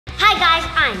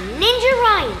I'm Ninja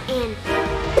Ryan, and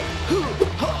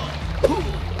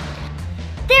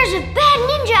there's a bad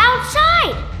ninja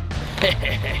outside.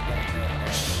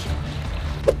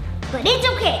 But it's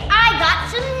okay, I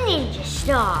got some ninja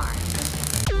stars.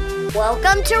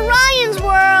 Welcome to Ryan's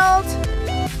World.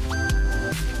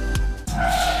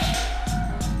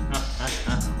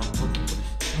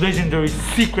 Legendary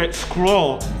secret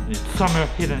scroll. It's somewhere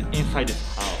hidden inside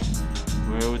this house.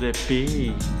 Where would it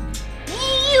be?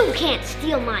 You can't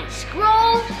steal my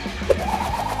scroll.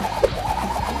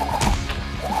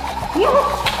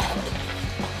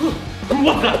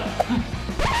 What's that?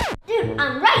 Dude,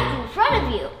 I'm right in front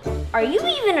of you. Are you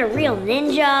even a real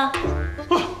ninja?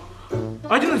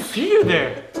 I didn't see you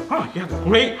there. You have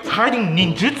great hiding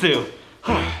ninjutsu.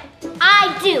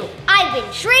 I do. I've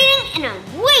been training and I'm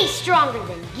way stronger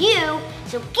than you,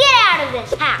 so get out of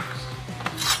this house.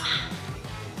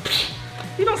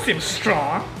 You don't seem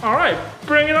strong. All right,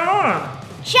 bring it on.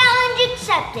 Challenge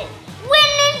accepted. Win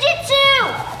ninjutsu!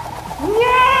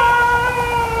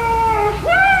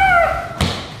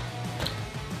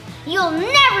 You'll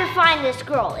never find this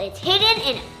scroll. It's hidden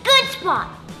in a good spot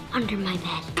under my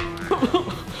bed.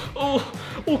 Oh,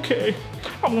 okay.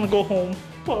 I'm gonna go home.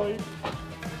 Bye.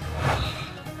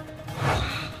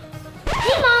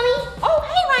 Hey, Mommy. Oh,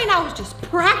 hey, Ryan, I was just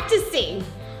practicing.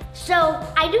 So,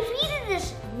 I defeated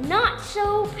this not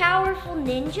so powerful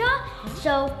ninja.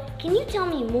 So, can you tell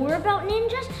me more about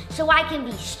ninjas so I can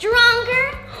be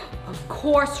stronger? Of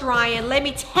course, Ryan. Let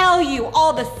me tell you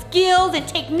all the skills and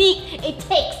technique it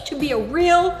takes to be a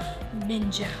real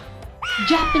ninja.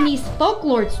 Japanese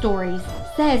folklore stories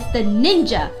says the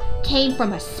ninja came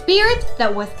from a spirit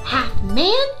that was half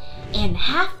man and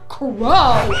half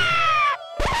crow.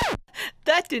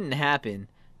 That didn't happen.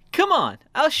 Come on,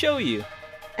 I'll show you.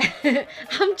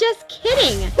 I'm just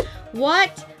kidding.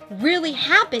 What really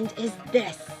happened is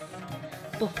this.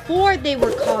 Before they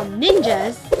were called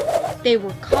ninjas, they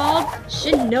were called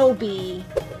shinobi.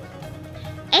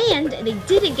 And they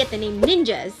didn't get the name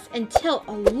ninjas until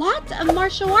a lot of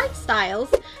martial arts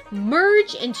styles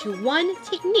merge into one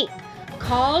technique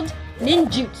called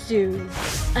ninjutsu.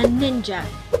 A ninja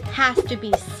has to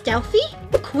be stealthy,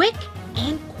 quick,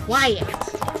 and quiet.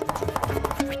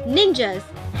 Ninjas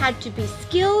had to be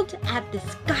skilled at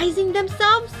disguising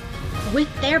themselves with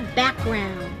their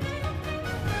background.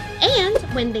 And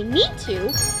when they need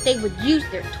to, they would use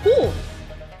their tools.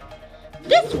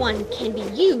 This one can be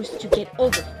used to get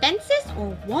over fences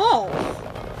or walls.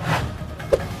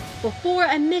 Before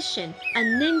a mission, a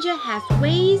ninja has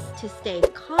ways to stay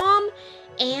calm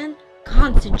and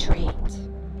concentrate.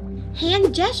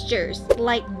 Hand gestures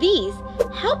like these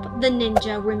help the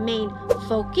ninja remain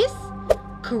focused,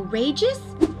 courageous,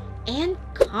 and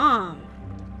calm.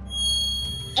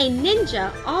 A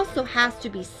ninja also has to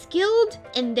be skilled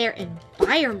in their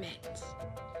environment,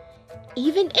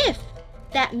 even if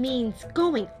that means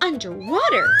going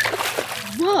underwater.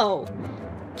 Whoa,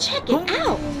 check it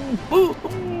out.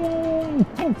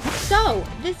 So,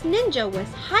 this ninja was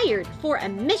hired for a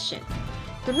mission.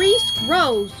 3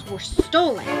 scrolls were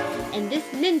stolen, and this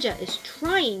ninja is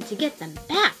trying to get them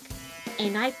back.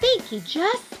 And I think he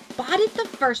just spotted the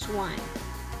first one.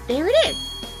 There it is.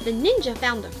 The ninja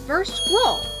found the first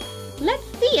scroll. Let's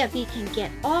see if he can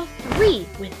get all 3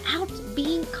 without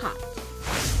being caught.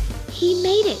 He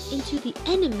made it into the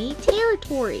enemy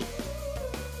territory.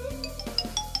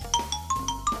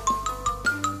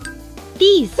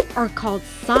 These are called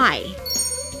sai.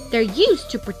 They're used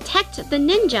to protect the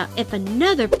ninja if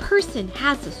another person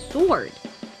has a sword.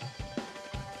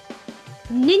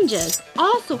 Ninjas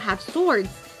also have swords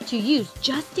to use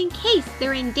just in case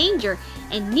they're in danger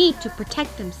and need to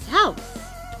protect themselves.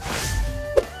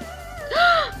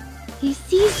 He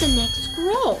sees the next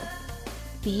scroll.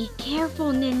 Be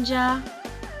careful, ninja.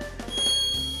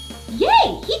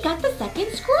 Yay! He got the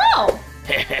second scroll!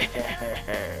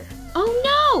 Oh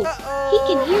no! He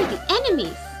can hear the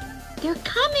enemies. They're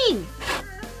coming!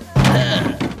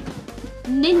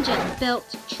 Ninjas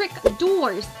built trick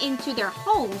doors into their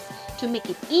homes to make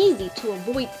it easy to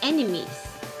avoid enemies.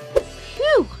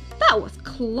 Phew! That was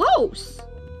close!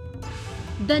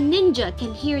 The ninja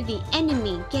can hear the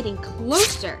enemy getting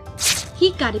closer.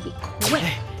 He gotta be quick.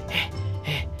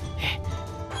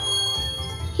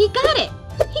 He got it!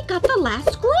 He got the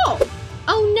last scroll!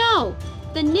 Oh no!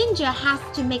 The ninja has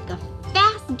to make a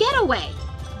fast getaway.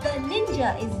 The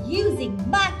ninja is using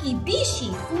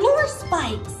Makibishi floor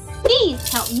spikes. These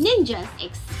help ninjas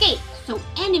escape so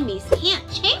enemies can't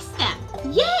chase them.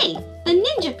 Yay! The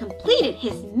ninja completed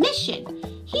his mission.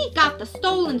 He got the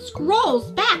stolen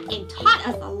scrolls back and taught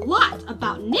us a lot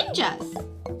about ninjas.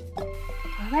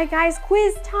 All right, guys,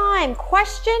 quiz time.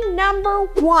 Question number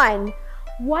 1.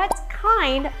 What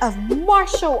kind of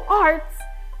martial arts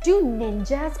do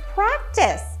ninjas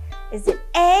practice? Is it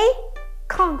A,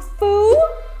 Kung Fu?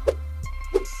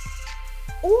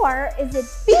 Or is it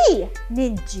B,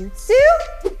 ninjutsu?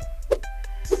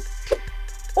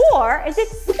 Or is it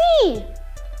C,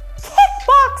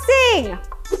 kickboxing?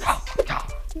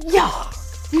 Yeah.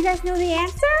 Do you guys know the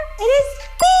answer? It is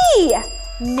B.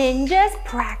 Ninjas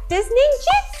practice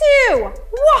ninjutsu.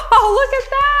 Wow, look at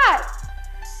that.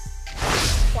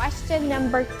 Question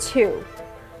number 2.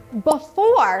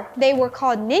 Before they were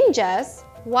called ninjas,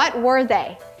 what were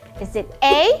they? Is it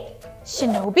A,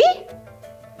 shinobi?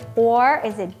 Or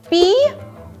is it B,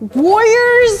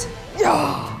 warriors?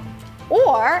 Yeah.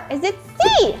 Or is it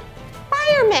C,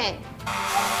 firemen?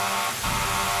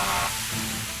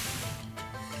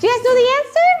 Do you guys know the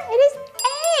answer? It is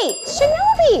A,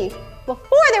 shinobi.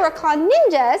 Before they were called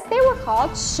ninjas, they were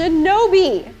called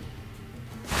shinobi.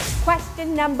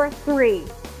 Question number 3.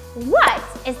 What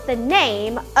is the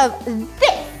name of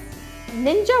this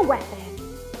ninja weapon?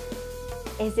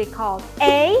 Is it called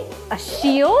A, a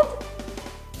shield?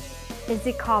 Is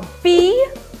it called B,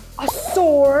 a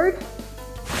sword?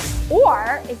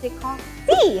 Or is it called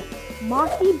C,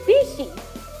 makibishi?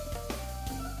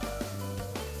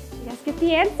 You guys get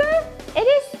the answer? It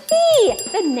is C.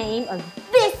 The name of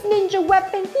this ninja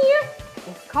weapon here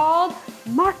is called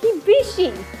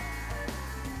makibishi.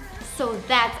 So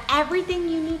that's everything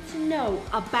you need to know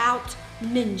about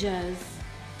ninjas.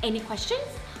 Any questions?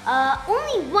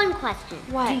 Only one question.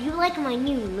 What? Do you like my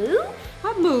new move?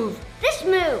 What move? This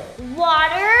move,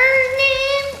 Water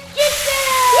Ninjutsu!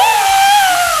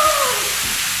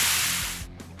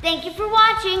 Thank you for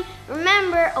watching.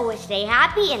 Remember, always stay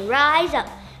happy and rise up.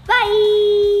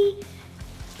 Bye!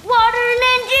 Water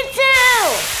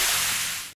Ninjutsu!